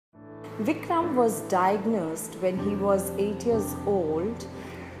Vikram was diagnosed when he was 8 years old,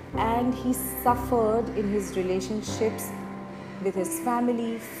 and he suffered in his relationships with his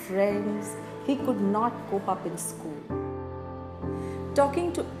family, friends. He could not cope up in school.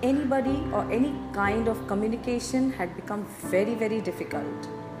 Talking to anybody or any kind of communication had become very, very difficult.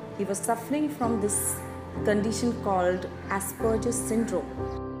 He was suffering from this condition called Asperger syndrome.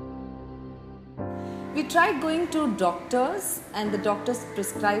 We tried going to doctors, and the doctors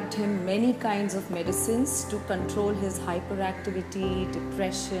prescribed him many kinds of medicines to control his hyperactivity,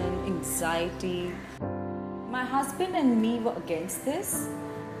 depression, anxiety. My husband and me were against this,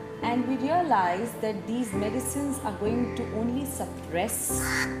 and we realized that these medicines are going to only suppress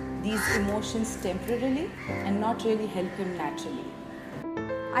these emotions temporarily and not really help him naturally.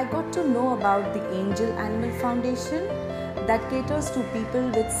 I got to know about the Angel Animal Foundation that caters to people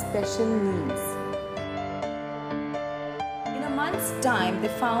with special needs. In a month's time, they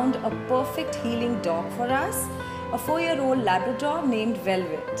found a perfect healing dog for us, a 4-year-old Labrador named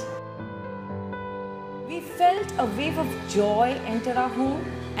Velvet. We felt a wave of joy enter our home,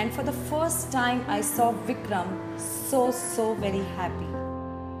 and for the first time I saw Vikram so very happy.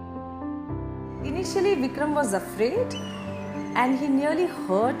 Initially Vikram was afraid and he nearly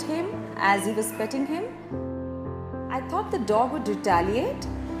hurt him as he was petting him. I thought the dog would retaliate,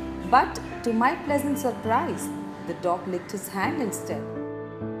 but to my pleasant surprise, the dog licked his hand instead.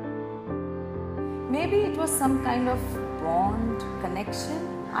 Maybe it was some kind of bond,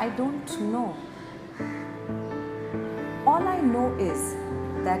 connection, I don't know. All I know is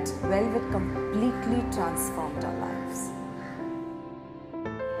that Velvet completely transformed our lives.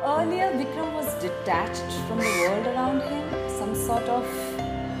 Earlier, Vikram was detached from the world around him, some sort of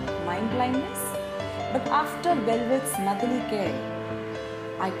mind blindness. But after Velvet's motherly care,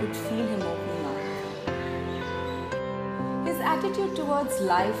 I could feel him opening up. His attitude towards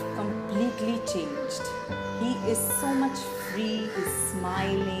life completely changed. He is so much free, he's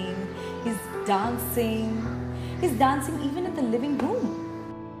smiling, he's dancing. He's dancing even in the living room.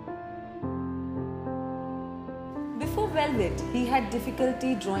 Before Velvet, he had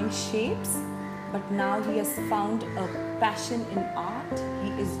difficulty drawing shapes, but now he has found a passion in art.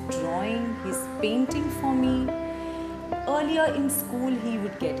 He is drawing, he's painting for me. Earlier in school, he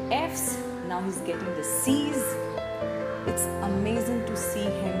would get Fs, now he's getting the Cs. It's amazing to see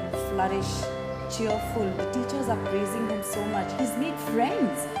him flourish, cheerful. The teachers are praising him so much. He's made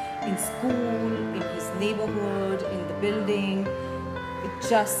friends in school, in his neighborhood, in the building. It's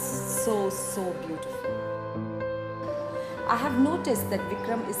just so beautiful. I have noticed that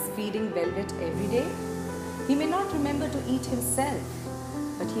Vikram is feeding Velvet every day. He may not remember to eat himself,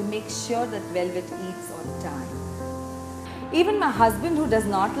 but he makes sure that Velvet eats on time. Even my husband, who does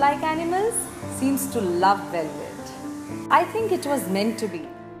not like animals, seems to love Velvet. I think it was meant to be.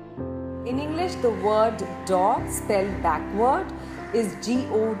 In English, the word dog spelled backward is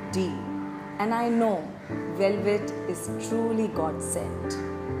God, and I know Velvet is truly God sent.